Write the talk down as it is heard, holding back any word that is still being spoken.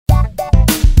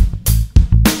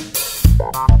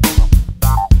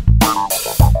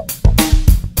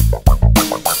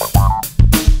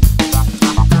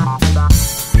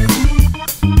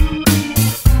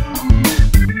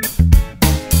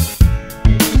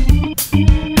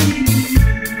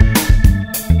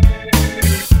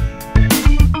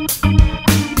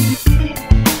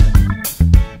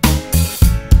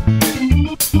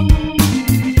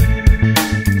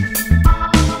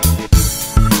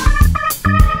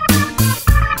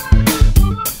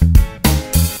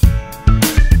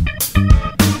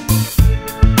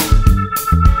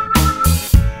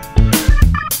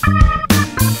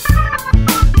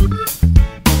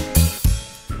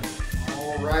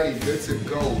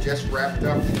just wrapped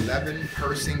up the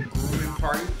 11-person grooming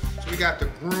party. So we got the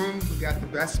groom, we got the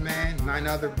best man, 9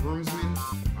 other groomsmen.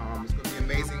 It's gonna be an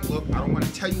amazing look. I don't want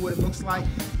to tell you what it looks like,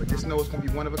 but just know it's gonna be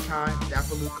one of a kind.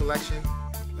 Dapper Luq collection.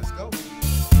 Let's go.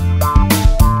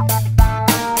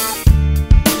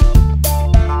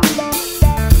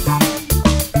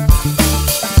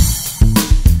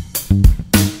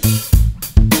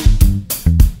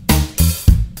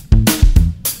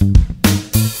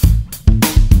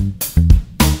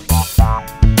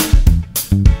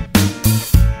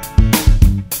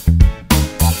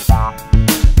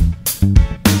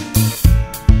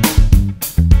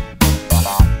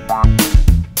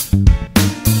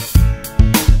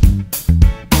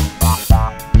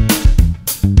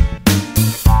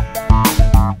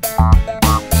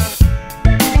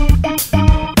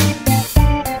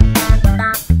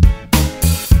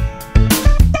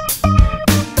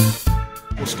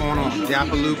 What's going on?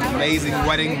 Dapper Luq, amazing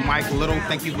wedding. Mike Little,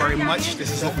 thank you very much.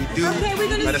 This is what we do.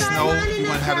 Let us know if you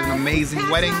want to have an amazing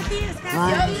wedding.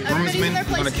 Groomsmen,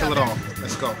 we're going to kill it all.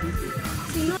 Let's go.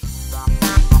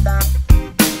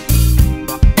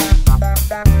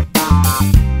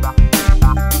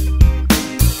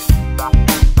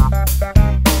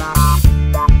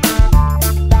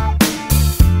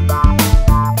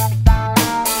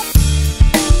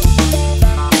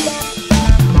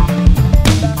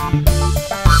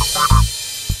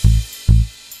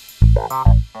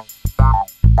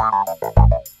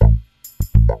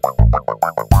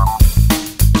 Bye.